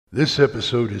This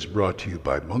episode is brought to you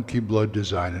by Monkey Blood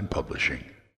Design and Publishing.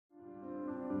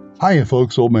 Hiya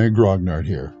folks, Old Man Grognard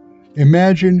here.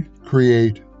 Imagine,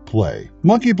 create, play.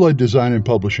 Monkey Blood Design and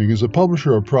Publishing is a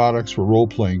publisher of products for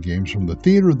role-playing games from the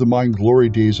theater of the mind glory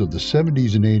days of the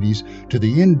 70s and 80s to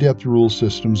the in-depth rule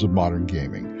systems of modern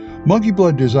gaming. Monkey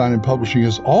Blood Design and Publishing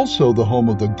is also the home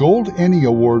of the Gold Emmy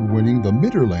Award-winning The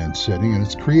Midderland setting and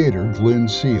its creator, Glenn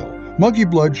Seal. Monkey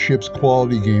Blood ships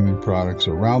quality gaming products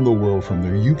around the world from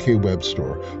their UK web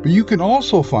store, but you can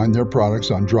also find their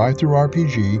products on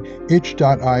DriveThruRPG,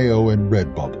 itch.io, and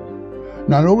Redbubble.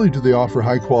 Not only do they offer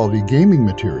high-quality gaming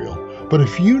material, but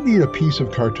if you need a piece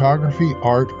of cartography,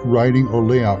 art, writing, or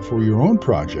layout for your own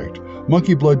project,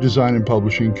 Monkey Blood Design and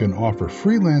Publishing can offer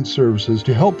freelance services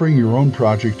to help bring your own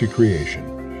project to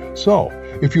creation. So,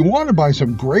 if you want to buy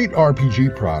some great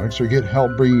RPG products or get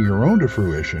help bringing your own to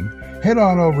fruition, head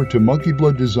on over to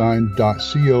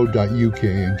monkeyblooddesign.co.uk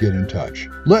and get in touch.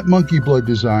 Let Monkey Blood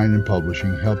Design and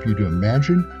Publishing help you to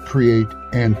imagine, create,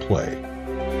 and play.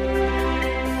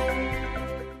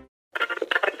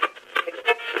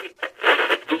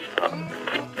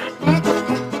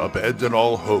 Abandon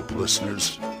all hope,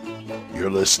 listeners. You're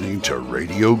listening to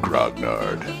Radio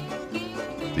Grognard,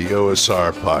 the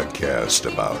OSR podcast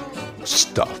about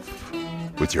stuff,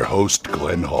 with your host,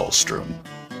 Glenn Hallstrom.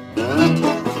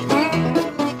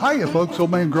 Hiya folks,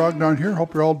 Old Man Grognard here.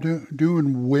 Hope you're all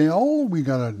doing well. We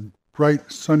got a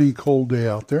bright, sunny, cold day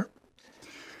out there.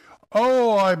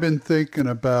 Oh, I've been thinking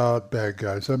about bad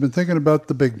guys. I've been thinking about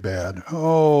the big bad.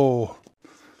 Oh,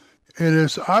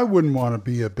 I wouldn't want to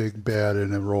be a big bad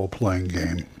in a role-playing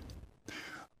game.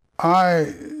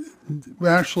 The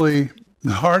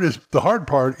hard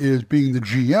part is being the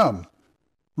GM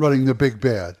running the big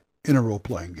bad in a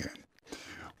role-playing game.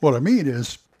 What I mean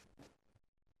is,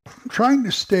 trying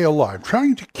to stay alive,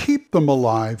 trying to keep them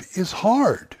alive is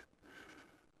hard.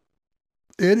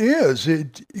 It is,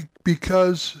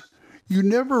 because you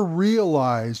never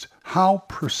realize how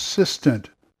persistent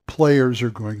players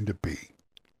are going to be.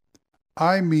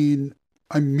 I mean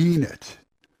it.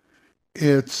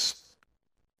 It's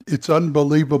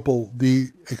unbelievable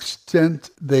the extent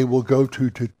they will go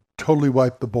to totally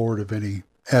wipe the board of any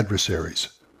adversaries.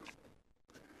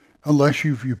 Unless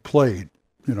you've played,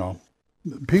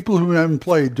 People who haven't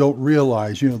played don't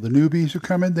realize, the newbies who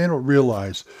come in, they don't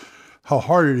realize how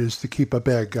hard it is to keep a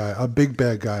big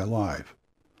bad guy alive.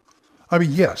 I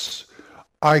mean, yes,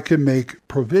 I can make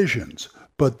provisions,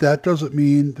 but that doesn't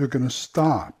mean they're going to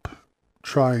stop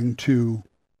trying to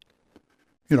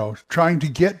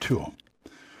get to them.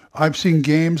 I've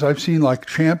seen like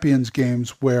Champions games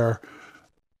where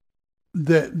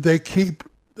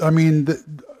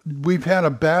we've had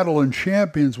a battle in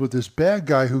Champions with this bad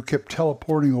guy who kept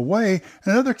teleporting away,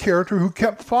 and another character who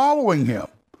kept following him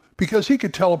because he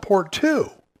could teleport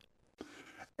too.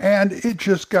 And it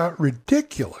just got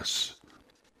ridiculous,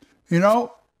 and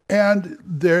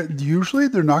they're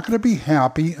not going to be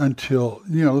happy until,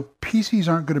 the PCs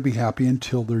aren't going to be happy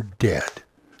until they're dead.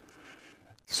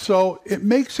 So it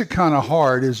makes it kind of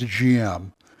hard as a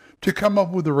GM to come up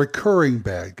with a recurring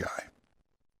bad guy.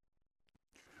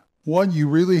 One you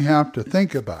really have to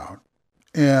think about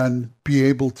and be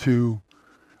able to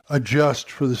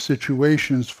adjust for the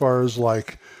situation as far as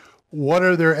what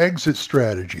are their exit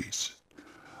strategies?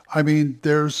 I mean,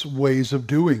 there's ways of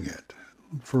doing it.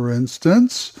 For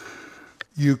instance,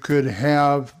 they could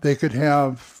have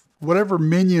whatever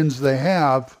minions they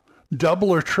have, double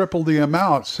or triple the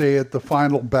amount, say at the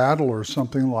final battle or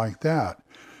something like that.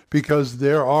 Because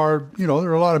there are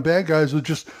a lot of bad guys who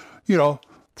just,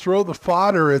 throw the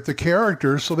fodder at the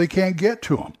characters so they can't get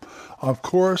to them. Of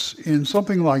course, in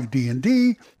something like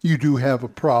D&D, you do have a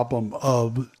problem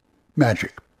of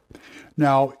magic.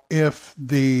 Now, if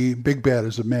the big bad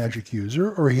is a magic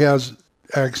user or he has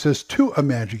access to a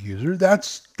magic user,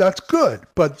 that's good.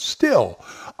 But still,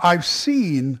 I've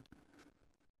seen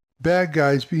bad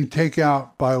guys being taken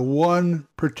out by one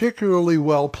particularly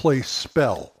well-placed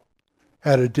spell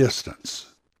at a distance.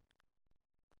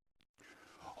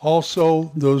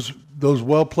 Also, those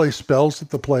well-placed spells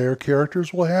that the player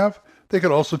characters will have, they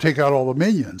could also take out all the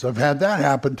minions. I've had that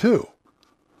happen too.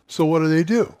 So what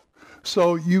do?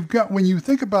 So when you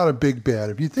think about a big bad,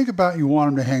 if you think about you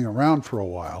want him to hang around for a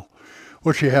while,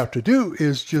 what you have to do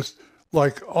is just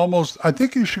I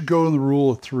think you should go in the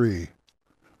rule of threes.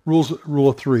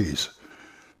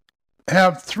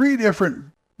 Have 3 different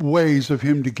ways of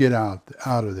him to get out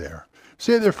of there.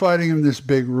 Say they're fighting in this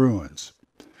big ruins.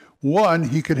 1,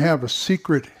 he could have a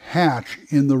secret hatch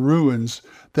in the ruins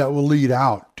that will lead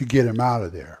out to get him out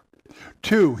of there.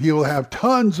 2, he will have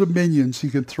tons of minions he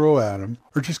can throw at him,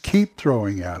 or just keep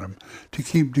throwing at him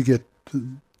to get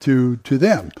to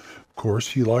them. Of course,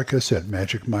 he, like I said,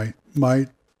 magic might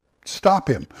stop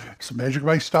him. So magic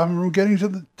might stop him from getting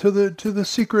to the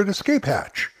secret escape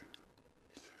hatch.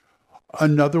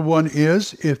 Another one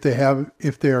is if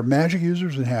they are magic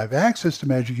users and have access to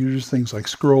magic users, things like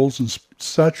scrolls and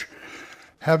such,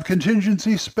 have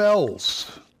contingency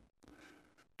spells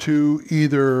to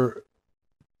either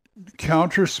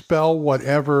counterspell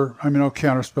whatever. I mean,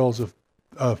 counterspell is a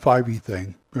 5e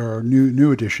thing or a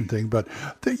new edition thing, but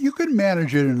you can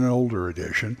manage it in an older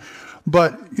edition.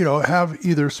 But, have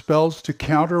either spells to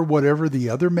counter whatever the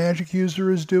other magic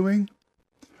user is doing,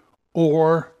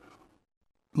 or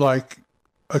like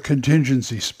a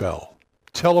contingency spell,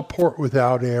 teleport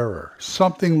without error,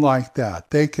 something like that.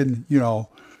 They can,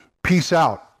 peace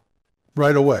out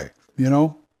right away,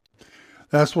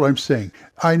 That's what I'm saying.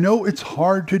 I know it's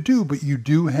hard to do, but you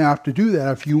do have to do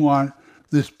that if you want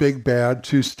this big bad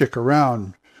to stick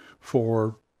around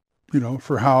for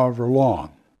however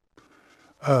long.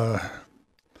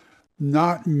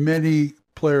 Not many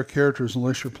player characters,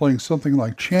 unless you're playing something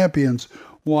like Champions,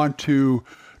 want to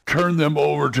turn them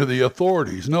over to the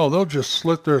authorities. No, they'll just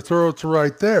slit their throats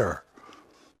right there.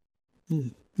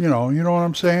 You know what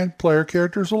I'm saying? Player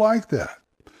characters are like that.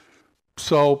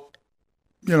 So,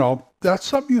 that's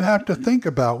something you have to think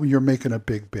about when you're making a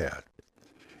big bad.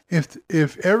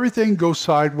 If everything goes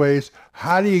sideways,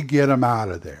 how do you get them out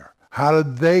of there? How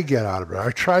did they get out of it?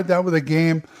 I tried that with a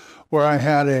game where I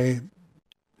had a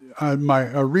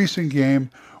recent game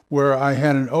where I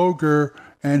had an ogre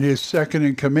and his second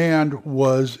in command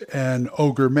was an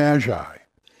ogre magi,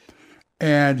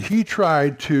 and he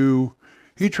tried to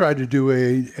do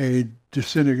a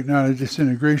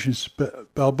disintegration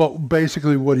spell, but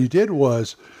basically what he did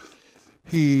was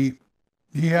he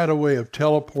had a way of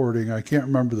teleporting. I can't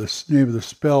remember the name of the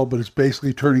spell, but it's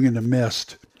basically turning into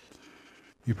mist.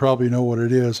 You probably know what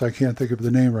it is. I can't think of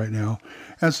the name right now.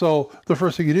 And so the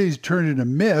first thing he did, he turned into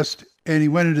mist, and he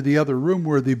went into the other room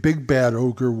where the big bad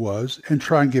ogre was and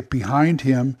try and get behind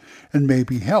him and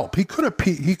maybe help. He could have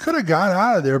got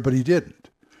out of there, but he didn't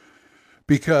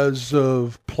because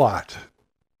of plot,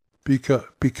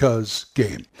 because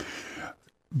game.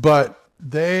 But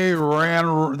they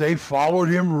followed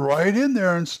him right in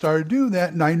there and started doing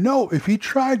that. And I know if he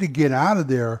tried to get out of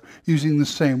there using the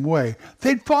same way,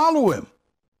 they'd follow him.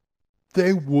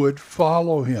 They would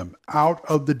follow him out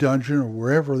of the dungeon or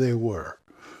wherever they were.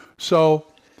 So,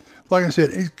 like I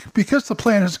said, because the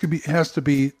plan has to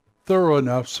be thorough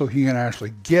enough so he can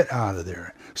actually get out of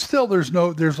there. Still, there's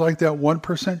like that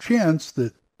 1% chance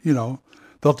that,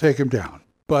 they'll take him down.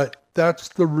 But that's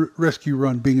the risk you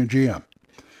run being a GM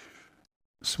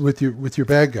with your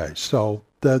bad guys. So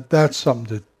that's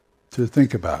something to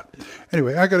think about.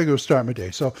 Anyway, I got to go start my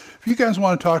day. So if you guys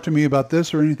want to talk to me about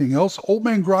this or anything else,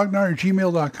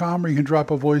 oldmangrognard@gmail.com, or you can drop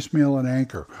a voicemail on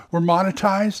Anchor. We're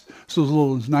monetized, so as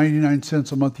little as 99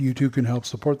 cents a month you too can help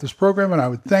support this program, and I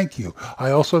would thank you.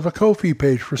 I also have a Ko-fi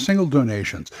page for single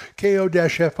donations,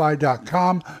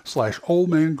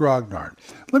 ko-fi.com/oldmangrognard.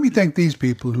 Let me thank these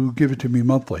people who give it to me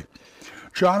monthly.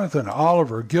 Jonathan,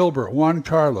 Oliver, Gilbert, Juan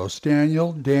Carlos,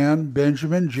 Daniel, Dan,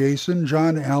 Benjamin, Jason,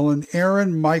 John Allen,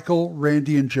 Aaron, Michael,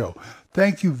 Randy, and Joe.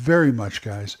 Thank you very much,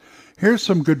 guys. Here's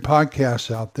some good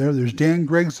podcasts out there. There's Dan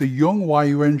Gregg's The Jung,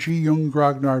 Y-U-N-G, Jung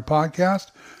Grognard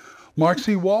podcast. Mark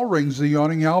C. Walring's The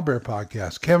Yawning Owlbear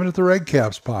podcast. Kevin at the Red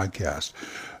Caps podcast.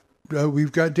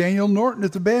 We've got Daniel Norton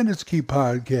at the Bandits Keep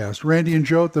podcast, Randy and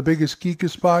Joe at the Biggest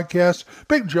Geekest podcast,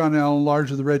 Big John Allen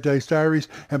Large of the Red Dice Diaries,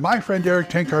 and my friend Eric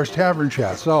Tenkar's Tavern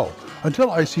Chat. So,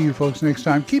 until I see you folks next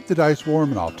time, keep the dice warm,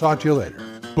 and I'll talk to you later.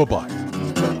 Bye-bye.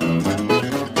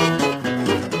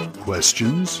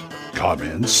 Questions?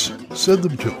 Comments? Send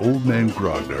them to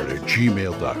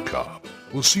oldmangrognard@gmail.com.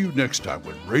 We'll see you next time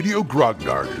when Radio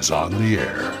Grognard is on the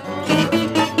air.